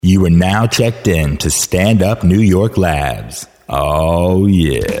You are now checked in to Stand Up New York Labs. Oh,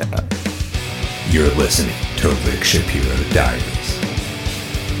 yeah. You're listening to Rick Shapiro Diaries.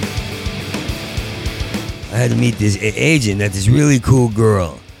 I had to meet this agent, this really cool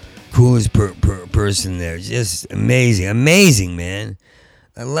girl. Coolest person there. Just amazing. Amazing, man.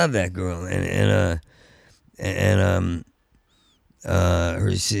 I love that girl.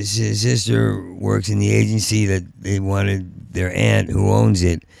 Her sister works in the agency that they wanted their aunt, who owns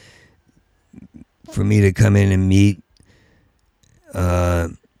it, for me to come in and meet.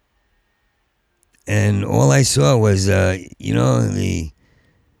 And all I saw was, the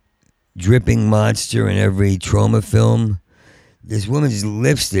dripping monster in every trauma film. This woman's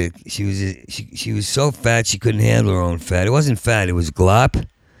lipstick, she was so fat she couldn't handle her own fat. It wasn't fat, it was glop.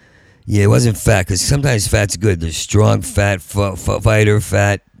 Yeah, it wasn't fat, because sometimes fat's good. There's strong fat, fighter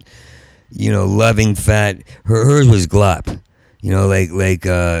fat, loving fat. Hers was glop.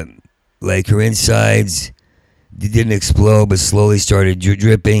 Like her insides didn't explode, but slowly started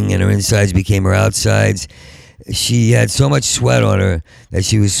dripping, and her insides became her outsides. She had so much sweat on her that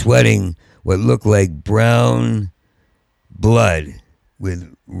she was sweating what looked like brown blood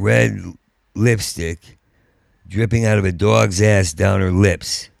with red lipstick dripping out of a dog's ass down her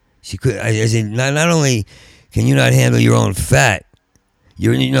lips. She could. I said, not only can you not handle your own fat,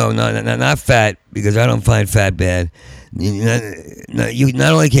 not fat, because I don't find fat bad.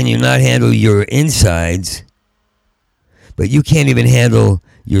 Not only can you not handle your insides, but you can't even handle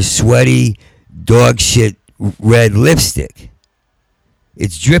your sweaty dog shit red lipstick.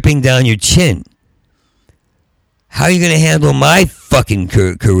 It's dripping down your chin. How are you going to handle my fucking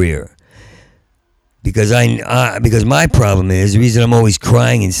career? Because my problem is, the reason I'm always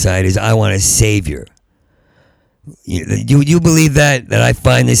crying inside is I want a savior. Do you believe that I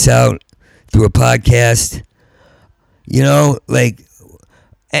find this out through a podcast?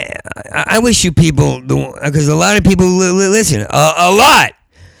 I wish you people, because a lot of people listen, a lot.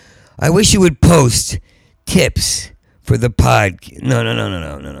 I wish you would post tips for the pod.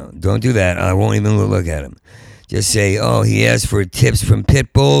 No. Don't do that. I won't even look at them. Just say, he asked for tips from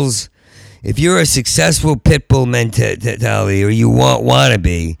pit bulls. If you're a successful pit bull mentality, or you want to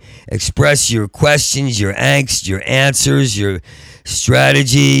be, express your questions, your angst, your answers, your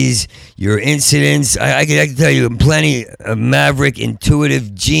strategies, your incidents. I can tell you plenty of maverick,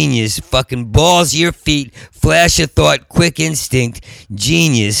 intuitive, genius, fucking balls to your feet, flash of thought, quick instinct,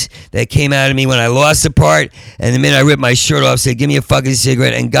 genius that came out of me when I lost the part, and the minute I ripped my shirt off, said, give me a fucking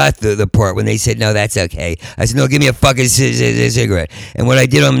cigarette, and got the part when they said, no, that's okay. I said, no, give me a fucking cigarette. And what I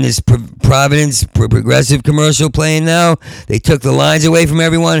did on this Providence Progressive commercial playing now, they took the lines away from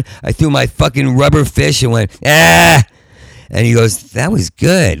everyone. I threw my fucking rubber fish and went, ah! And he goes, that was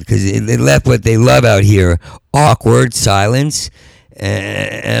good, because it left what they love out here: awkward silence,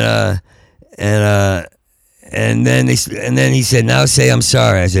 and then he said, now say I'm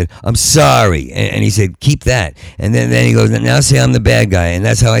sorry. I said, I'm sorry, and he said, keep that. And then he goes, now say I'm the bad guy, and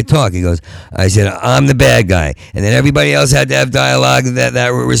that's how I talk. He goes, I said, I'm the bad guy, and then everybody else had to have dialogue that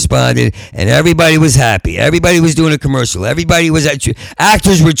responded, and everybody was happy. Everybody was doing a commercial. Everybody was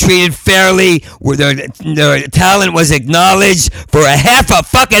actors were treated fairly. Their talent was acknowledged for a half a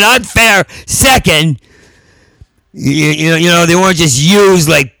fucking unfair second. They weren't just used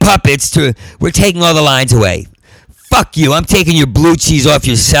like puppets. We're taking all the lines away. Fuck you. I'm taking your blue cheese off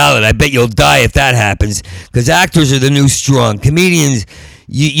your salad. I bet you'll die if that happens, because actors are the new strong. Comedians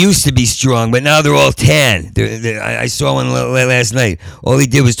used to be strong, but now they're all tan. I saw one last night. All he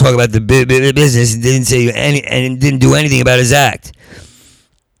did was talk about the business and didn't say and didn't do anything about his act.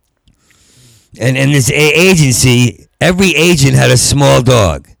 And this agency, every agent had a small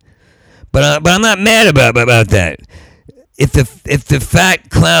dog. But I'm not mad about that. If the fat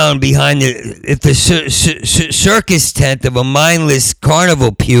clown behind if the circus tent of a mindless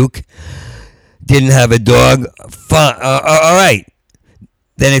carnival puke didn't have a dog, fine, all right.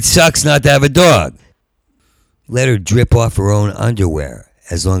 Then it sucks not to have a dog. Let her drip off her own underwear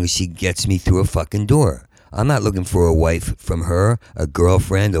as long as she gets me through a fucking door. I'm not looking for a wife from her, a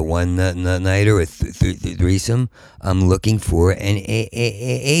girlfriend, a one-nighter, a threesome. I'm looking for an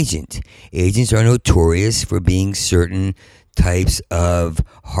agent. Agents are notorious for being certain types of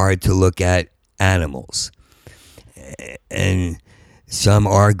hard-to-look-at animals. And some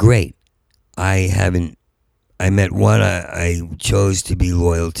are great. I met one I chose to be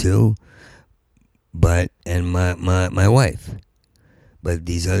loyal to, and my wife. But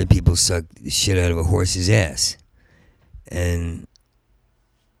these other people suck the shit out of a horse's ass. And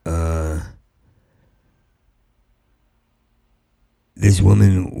this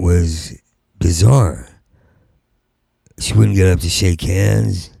woman was bizarre. She wouldn't get up to shake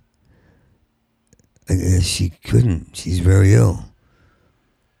hands. I guess she couldn't. She's very ill.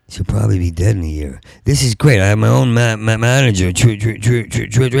 She'll probably be dead in a year. This is great. I have my own manager,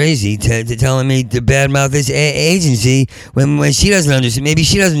 Tracy, telling me to badmouth this agency when she doesn't understand. Maybe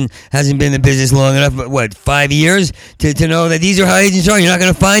she hasn't been in the business long enough, but what, 5 years to know that these are how agents are. You're not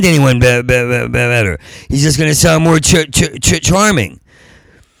going to find anyone better. He's just going to sound more charming.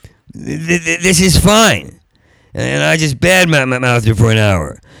 This is fine. And I just badmouthed her for an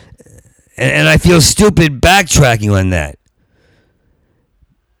hour. And I feel stupid backtracking on that.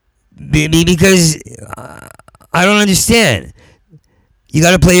 Because I don't understand. You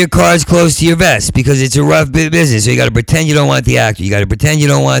got to play your cards close to your vest because it's a rough business. So you got to pretend you don't want the actor. You got to pretend you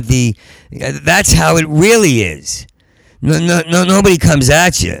don't want the. That's how it really is. Nobody comes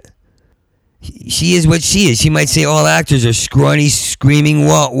at you. She is what she is. She might say all actors are scrawny, screaming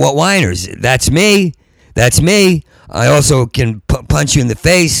whiners. That's me. That's me. I also can punch you in the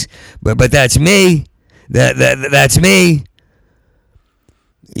face, but that's me. That's me.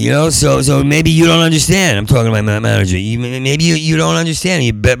 You know, so maybe you don't understand. I'm talking to my manager. Maybe you don't understand.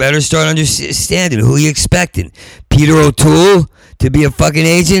 You better start understanding who you expecting. Peter O'Toole to be a fucking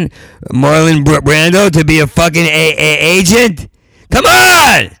agent? Marlon Brando to be a fucking agent? Come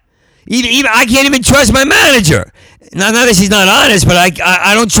on! Even I can't even trust my manager. Not that she's not honest, but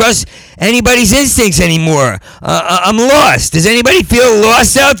I don't trust anybody's instincts anymore. I'm lost. Does anybody feel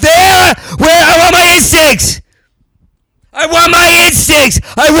lost out there? Where are my instincts? I want my instincts!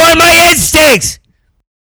 I want my instincts!